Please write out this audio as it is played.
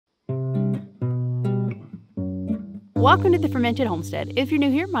Welcome to the Fermented Homestead. If you're new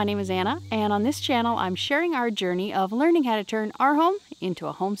here, my name is Anna, and on this channel I'm sharing our journey of learning how to turn our home into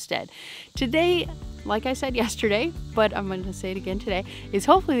a homestead. Today, like I said yesterday, but I'm going to say it again today, is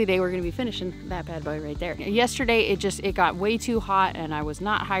hopefully the day we're going to be finishing that bad boy right there. Yesterday it got way too hot and I was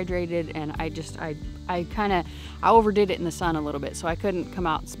not hydrated, and I overdid it in the sun a little bit, so I couldn't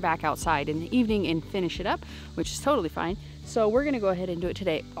come back outside in the evening and finish it up, which is totally fine. So we're going to go ahead and do it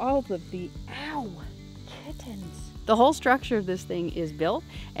today. All of the kittens. The whole structure of this thing is built,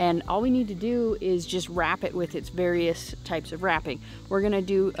 and all we need to do is just wrap it with its various types of wrapping. We're going to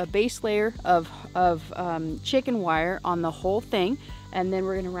do a base layer of chicken wire on the whole thing, and then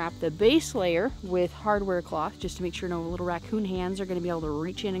we're going to wrap the base layer with hardware cloth just to make sure no little raccoon hands are going to be able to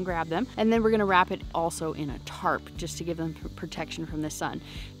reach in and grab them. And then we're going to wrap it also in a tarp just to give them protection from the sun,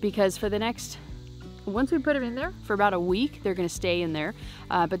 because for the next once we put them in there for about a week, they're going to stay in there.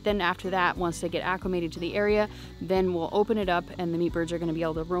 But then after that, once they get acclimated to the area, then we'll open it up and the meat birds are going to be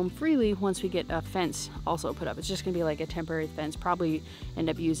able to roam freely once we get a fence also put up. It's just going to be like a temporary fence. Probably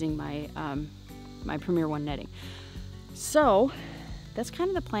end up using my, my Premier One netting. So that's kind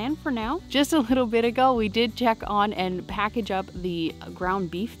of the plan for now. Just a little bit ago, we did check on and package up the ground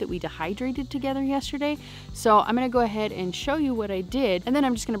beef that we dehydrated together yesterday. So I'm gonna go ahead and show you what I did, and then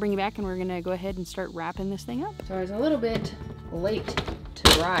I'm just gonna bring you back and we're gonna go ahead and start wrapping this thing up. So I was a little bit late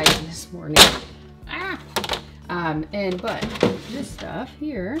to ride this morning. But this stuff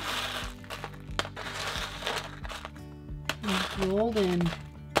here is rolled in.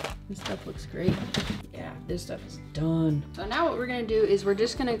 This stuff looks great. Yeah, this stuff is done. So now what we're gonna do is we're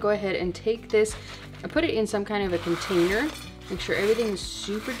just gonna go ahead and take this and put it in some kind of a container. Make sure everything is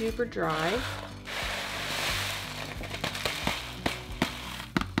super duper dry.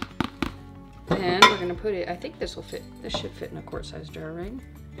 And we're gonna put it, I think this will fit, this should fit in a quart-sized jar, right?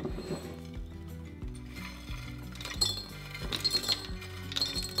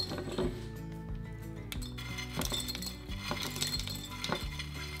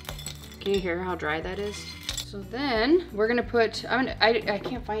 Can you hear how dry that is? So then we're gonna put, I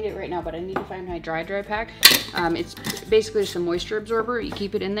can't find it right now, but I need to find my dry pack. It's basically just a moisture absorber. You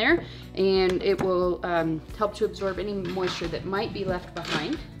keep it in there and it will help to absorb any moisture that might be left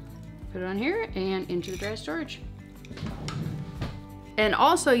behind. Put it on here and into the dry storage. And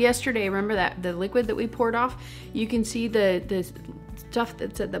also yesterday, remember that the liquid that we poured off, you can see the stuff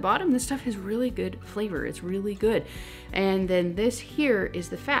that's at the bottom. This stuff has really good flavor. It's really good. And then this here is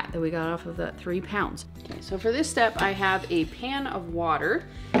the fat that we got off of the 3 pounds. Okay, so for this step, I have a pan of water,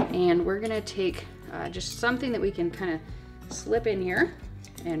 and we're gonna take just something that we can kind of slip in here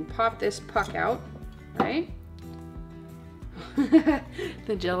and pop this puck out, right?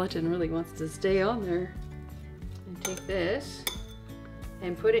 The gelatin really wants to stay on there. And take this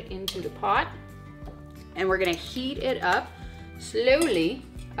and put it into the pot, and we're gonna heat it up slowly,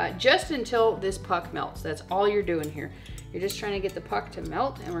 just until this puck melts. That's all you're doing here. You're just trying to get the puck to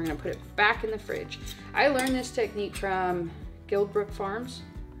melt, and we're gonna put it back in the fridge. I learned this technique from Gilbrook Farms.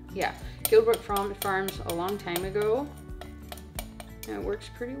 Yeah, Gilbrook Farms a long time ago, and it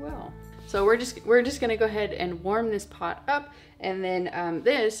works pretty well. So we're just gonna go ahead and warm this pot up, and then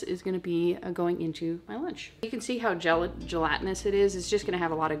this is gonna be going into my lunch. You can see how gelatinous it is. It's just gonna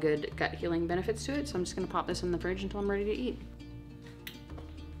have a lot of good gut healing benefits to it. So I'm just gonna pop this in the fridge until I'm ready to eat.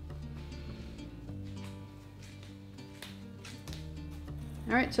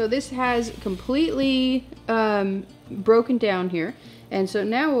 All right, so this has completely broken down here. And so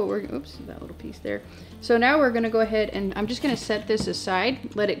now what we're, oops, that little piece there. So now we're gonna go ahead and I'm just gonna set this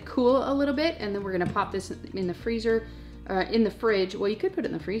aside, let it cool a little bit, and then we're gonna pop this in the freezer, in the fridge. Well, you could put it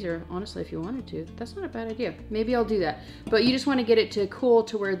in the freezer, honestly, if you wanted to. That's not a bad idea. Maybe I'll do that. But you just wanna get it to cool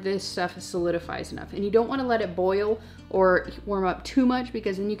to where this stuff solidifies enough. And you don't wanna let it boil or warm up too much,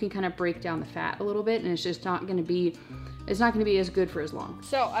 because then you can kind of break down the fat a little bit, and it's just not gonna be, it's not gonna be as good for as long.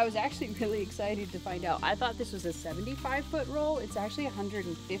 So I was actually really excited to find out. I thought this was a 75-foot roll. It's actually a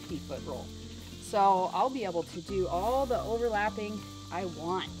 150-foot roll. So I'll be able to do all the overlapping I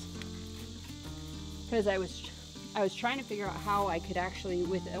want. Because I was trying to figure out how I could actually,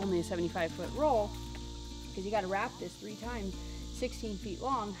 with only a 75-foot roll, because you gotta wrap this 3 times, 16 feet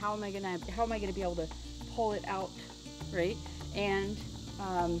long, how am I gonna be able to pull it out, right? And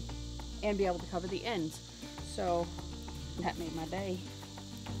be able to cover the ends. So that made my day.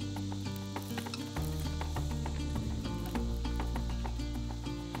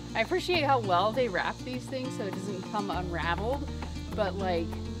 I appreciate how well they wrap these things so it doesn't come unraveled, but like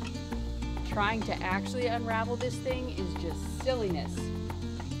trying to actually unravel this thing is just silliness.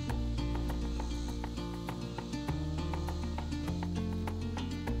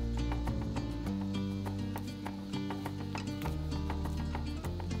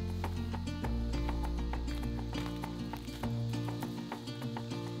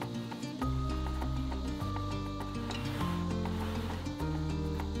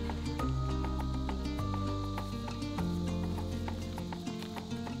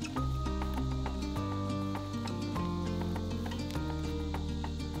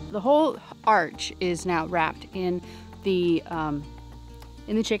 the whole arch is now wrapped in the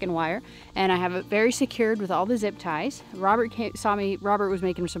chicken wire, and I have it very secured with all the zip ties. Robert was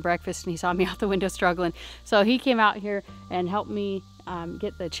making some breakfast and he saw me out the window struggling. So he came out here and helped me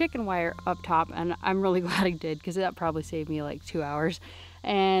get the chicken wire up top, and I'm really glad he did because that probably saved me like 2 hours.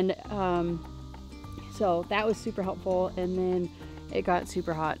 And so that was super helpful. And then it got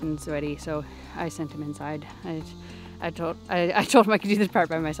super hot and sweaty, so I sent him inside. I told him I could do this part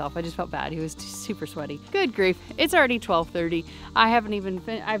by myself. I just felt bad. He was super sweaty. Good grief. It's already 12:30.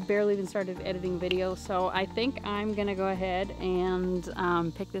 I've barely even started editing video, so I think I'm gonna go ahead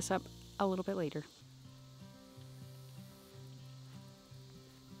and pick this up a little bit later.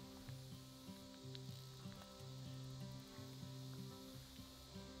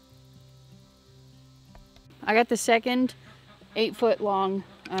 I got the second 8-foot long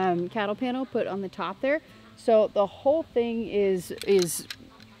cattle panel put on the top there. So the whole thing is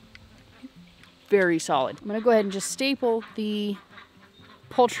very solid. I'm gonna go ahead and just staple the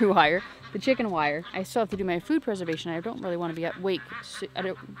poultry wire, the chicken wire. I still have to do my food preservation. I don't really want to be awake. I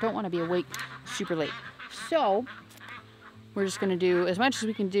don't want to be awake super late. So we're just gonna do as much as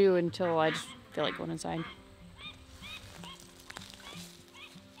we can do until I just feel like going inside.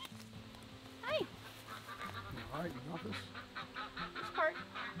 Hi. All right, you want this? This part.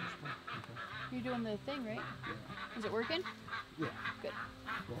 You're doing the thing, right? Yeah. Is it working? Yeah. Good.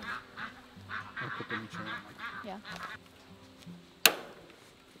 Cool. I'll put the new chain on. Yeah.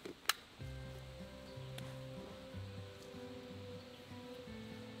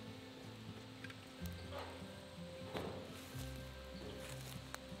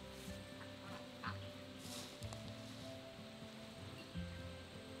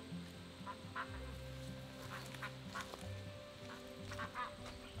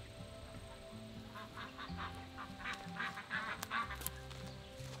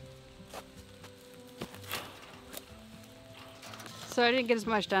 So I didn't get as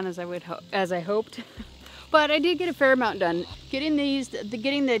much done as I hoped, but I did get a fair amount done. Getting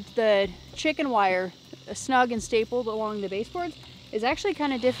the chicken wire snug and stapled along the baseboards is actually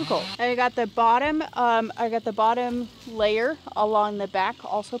kind of difficult. I got the bottom layer along the back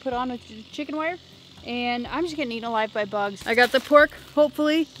also put on with chicken wire, and I'm just getting eaten alive by bugs. I got the pork,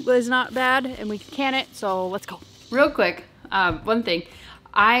 hopefully was not bad, and we can can it. So let's go. Real quick, one thing.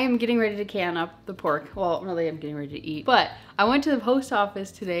 I am getting ready to can up the pork. Well, really I'm getting ready to eat. But I went to the post office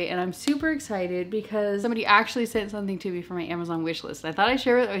today and I'm super excited because somebody actually sent something to me for my Amazon wish list. I thought I'd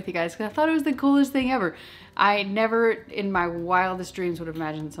share it with you guys because I thought it was the coolest thing ever. I never in my wildest dreams would have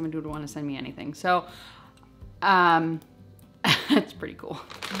imagined somebody would want to send me anything. So, it's pretty cool.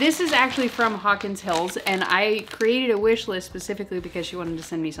 This is actually from Hawkins Hills, and I created a wish list specifically because she wanted to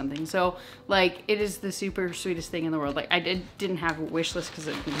send me something. So like, it is the super sweetest thing in the world. Like I didn't have a wish list because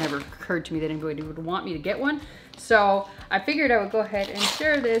it never occurred to me that anybody would want me to get one. So I figured I would go ahead and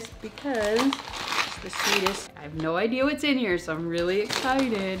share this because it's the sweetest. I have no idea what's in here, so I'm really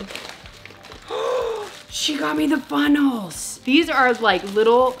excited. She got me the funnels. These are like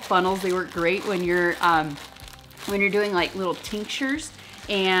little funnels. They work great when you're doing like little tinctures,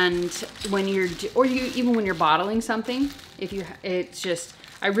 and even when you're bottling something.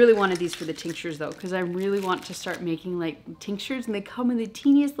 I really wanted these for the tinctures though, because I really want to start making like tinctures, and they come in the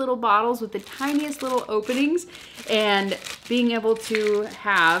teeniest little bottles with the tiniest little openings, and being able to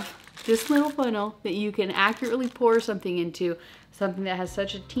have this little funnel that you can accurately pour something into, something that has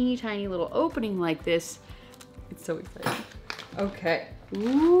such a teeny tiny little opening like this. It's so exciting. Okay.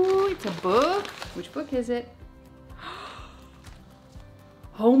 Ooh, it's a book. Which book is it?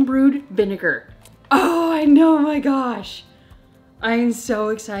 Homebrewed vinegar. Oh, I know, my gosh. I'm so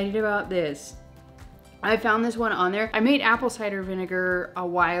excited about this. I found this one on there. I made apple cider vinegar a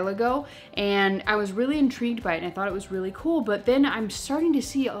while ago, and I was really intrigued by it, and I thought it was really cool, but then I'm starting to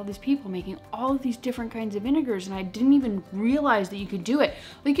see all these people making all of these different kinds of vinegars, and I didn't even realize that you could do it.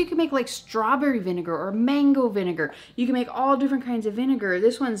 Like, you can make like strawberry vinegar or mango vinegar. You can make all different kinds of vinegar.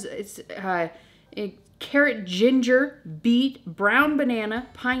 This one's, carrot, ginger, beet, brown banana,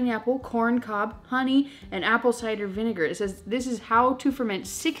 pineapple, corn cob, honey, and apple cider vinegar. It says this is how to ferment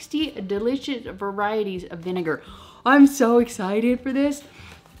 60 delicious varieties of vinegar. I'm so excited for this.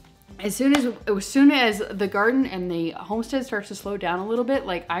 As soon as the garden and the homestead starts to slow down a little bit,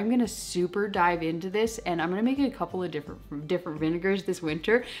 like, I'm gonna super dive into this, and I'm gonna make a couple of different vinegars this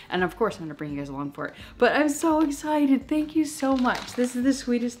winter, and of course I'm gonna bring you guys along for it. But I'm so excited. Thank you so much. This is the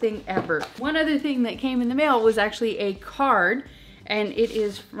sweetest thing ever. One other thing that came in the mail was actually a card, and it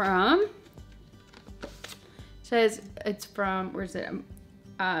is from, says it's from, where's it?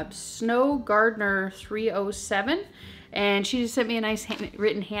 Snow Gardener 307. And she just sent me a nice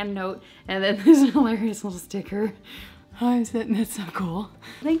written hand note and then this hilarious little sticker. Hi, that's so cool.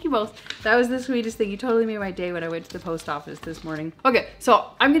 Thank you both. That was the sweetest thing. You totally made my day when I went to the post office this morning. Okay, so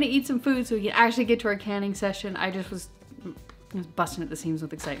I'm gonna eat some food so we can actually get to our canning session. I was busting at the seams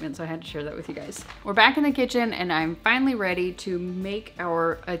with excitement, so I had to share that with you guys. We're back in the kitchen and I'm finally ready to make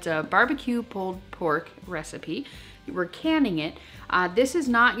it's a barbecue pulled pork recipe. We're canning it. This is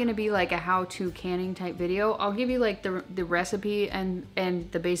not gonna be like a how-to canning type video. I'll give you like the recipe and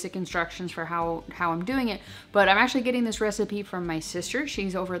the basic instructions for how I'm doing it, but I'm actually getting this recipe from my sister.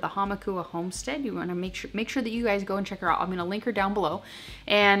 She's over at the Homestead. You wanna make sure that you guys go and check her out. I'm gonna link her down below.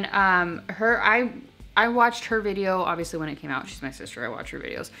 And I watched her video, obviously when it came out. She's my sister, I watch her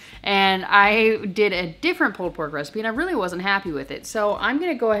videos. And I did a different pulled pork recipe and I really wasn't happy with it. So I'm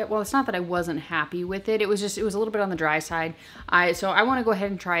gonna go ahead, well, it's not that I wasn't happy with it. It was a little bit on the dry side. So I wanna go ahead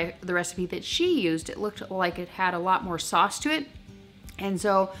and try the recipe that she used. It looked like it had a lot more sauce to it. And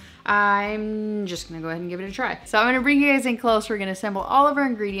so I'm just gonna go ahead and give it a try. So I'm gonna bring you guys in close. We're gonna assemble all of our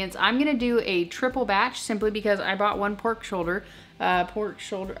ingredients. I'm gonna do a triple batch simply because I bought one pork shoulder. Why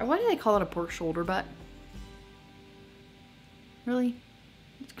do they call it a pork shoulder butt? Really?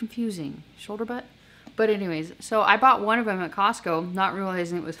 It's confusing. Shoulder butt? But anyways, so I bought one of them at Costco, not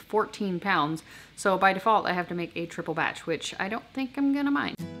realizing it was 14 pounds. So by default, I have to make a triple batch, which I don't think I'm gonna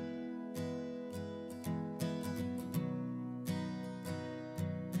mind.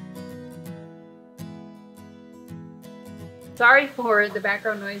 Sorry for the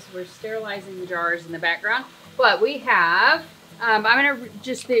background noise. We're sterilizing the jars in the background, but we have I'm gonna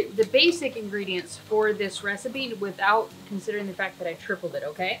just the basic ingredients for this recipe without considering the fact that I tripled it,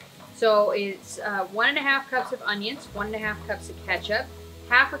 okay? So it's 1.5 cups of onions, 1.5 cups of ketchup,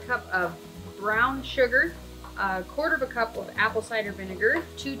 half a cup of brown sugar, 1/4 cup of apple cider vinegar,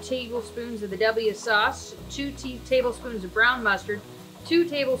 2 tablespoons of the W sauce, 2 tablespoons of brown mustard, 2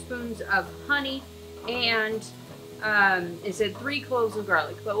 tablespoons of honey, and it said 3 cloves of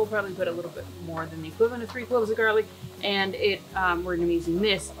garlic, but we'll probably put a little bit more than the equivalent of 3 cloves of garlic. And we're gonna be using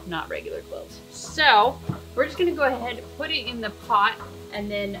this, not regular cloves. So we're just gonna go ahead and put it in the pot,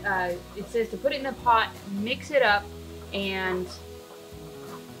 and then it says to put it in the pot, mix it up, and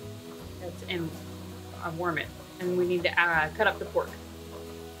warm it. And we need to cut up the pork.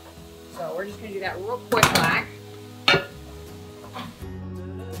 So we're just gonna do that real quick, black.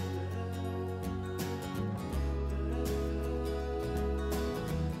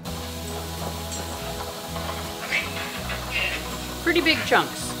 Pretty big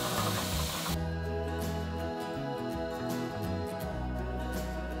chunks.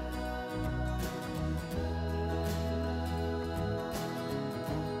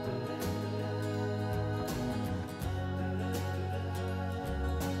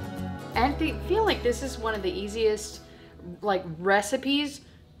 I feel like this is one of the easiest like recipes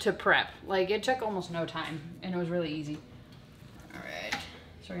to prep. Like it took almost no time and it was really easy. All right.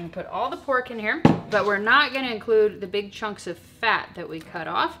 So we're gonna put all the pork in here, but we're not gonna include the big chunks of fat that we cut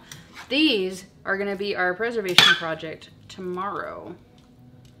off. These are gonna be our preservation project tomorrow.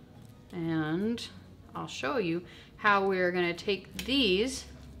 And I'll show you how we're gonna take these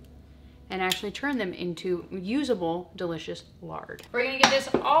and actually turn them into usable, delicious lard. We're gonna get this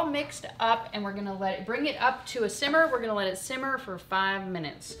all mixed up and we're gonna bring it up to a simmer. We're gonna let it simmer for 5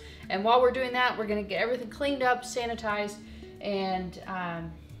 minutes. And while we're doing that, we're gonna get everything cleaned up, sanitized, and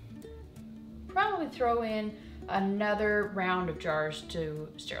probably throw in another round of jars to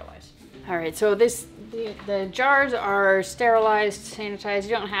sterilize. All right, so the jars are sterilized, sanitized.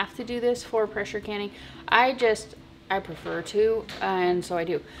 You don't have to do this for pressure canning. I prefer to, and so I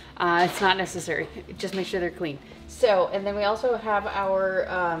do. It's not necessary. Just make sure they're clean. So, and then we also have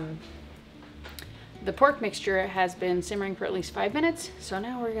our, the pork mixture has been simmering for at least 5 minutes. So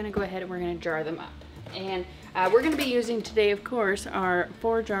now we're gonna go ahead and we're gonna jar them up. And we're gonna be using today, of course, our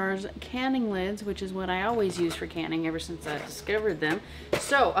 4 jars canning lids, which is what I always use for canning ever since I discovered them.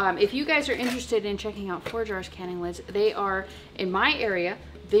 So if you guys are interested in checking out 4 jars canning lids, they are in my area.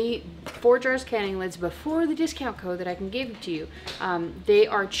 The 4 jars canning lids before the discount code that I can give to you. They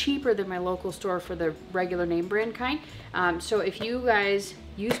are cheaper than my local store for the regular name brand kind. So if you guys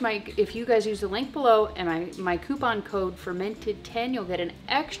use the link below and my coupon code fermented10, you'll get an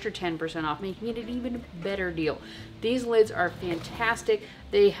extra 10% off, making it an even better deal. These lids are fantastic.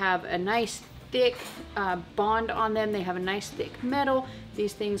 They have a nice thick bond on them. They have a nice thick metal.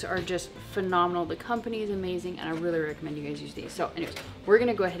 These things are just phenomenal. The company is amazing and I really recommend you guys use these. So anyways, we're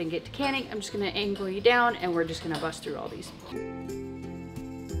gonna go ahead and get to canning. I'm just gonna angle you down and we're just gonna bust through all these.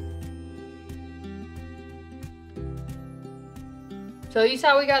 So you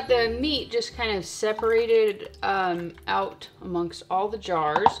saw we got the meat just kind of separated out amongst all the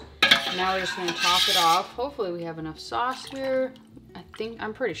jars. Now we're just gonna top it off. Hopefully we have enough sauce here.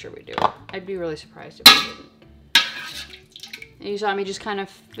 I'm pretty sure we do. I'd be really surprised if we didn't. And you saw me just kind of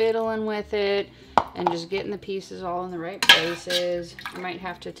fiddling with it and just getting the pieces all in the right places. I might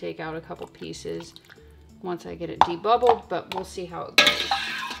have to take out a couple pieces once I get it debubbled, but we'll see how it goes.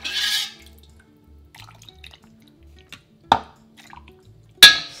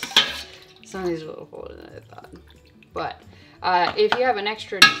 Some of these are a little fuller than I thought. But if you have an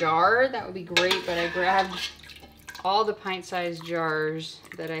extra jar, that would be great, but I grabbed all the pint-sized jars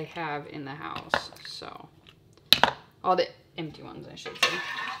that I have in the house. So, all the empty ones, I should say.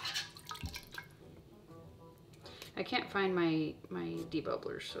 I can't find my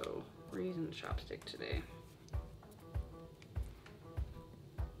debubbler, so we're using the chopstick today.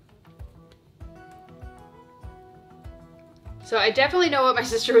 So I definitely know what my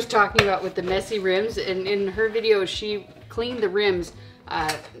sister was talking about with the messy rims, and in her video she cleaned the rims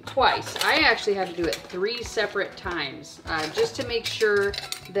twice. I actually had to do it 3 separate times just to make sure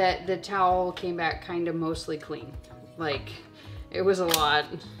that the towel came back kind of mostly clean. Like, it was a lot,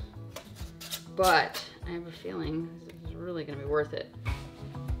 but I have a feeling this is really gonna be worth it.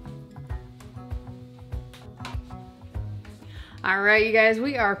 All right, you guys,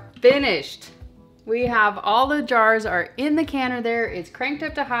 we are finished. We have all the jars are in the canner there. It's cranked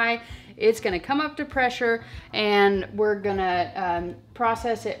up to high. It's gonna come up to pressure, and we're gonna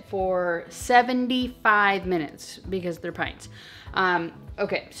process it for 75 minutes because they're pints.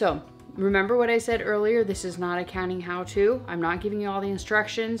 Okay, so remember what I said earlier, this is not a canning how-to. I'm not giving you all the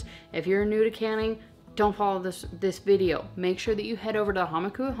instructions. If you're new to canning, don't follow this video. Make sure that you head over to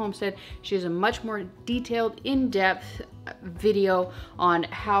Homestead Homestead. She has a much more detailed, in-depth video on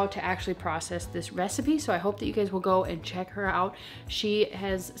how to actually process this recipe. So I hope that you guys will go and check her out. She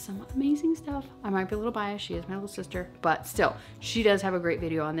has some amazing stuff. I might be a little biased. She is my little sister, but still, she does have a great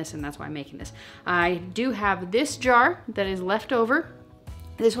video on this, and that's why I'm making this. I do have this jar that is left over.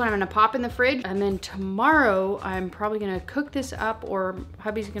 This one I'm gonna pop in the fridge, and then tomorrow I'm probably gonna cook this up, or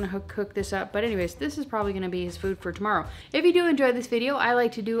hubby's gonna cook this up. But anyways, this is probably gonna be his food for tomorrow. If you do enjoy this video, I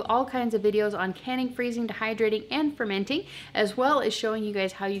like to do all kinds of videos on canning, freezing, dehydrating, and fermenting, as well as showing you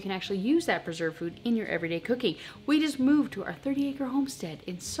guys how you can actually use that preserved food in your everyday cooking. We just moved to our 30-acre homestead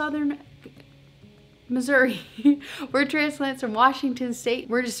in southern Missouri. We're transplants from Washington State.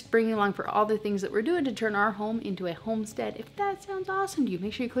 We're just bringing along for all the things that we're doing to turn our home into a homestead. If that sounds awesome to you,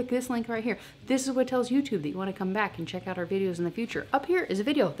 make sure you click this link right here. This is what tells YouTube that you want to come back and check out our videos in the future. Up here is a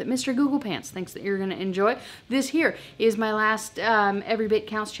video that Mr. Google Pants thinks that you're going to enjoy. This here is my last Every Bit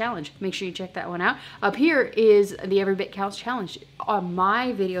Counts challenge. Make sure you check that one out. Up here is the Every Bit Counts challenge. On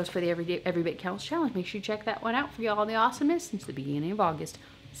my videos for the Every Bit Counts challenge, make sure you check that one out for all the awesomeness since the beginning of August.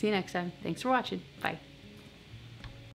 See you next time. Thanks for watching. Bye.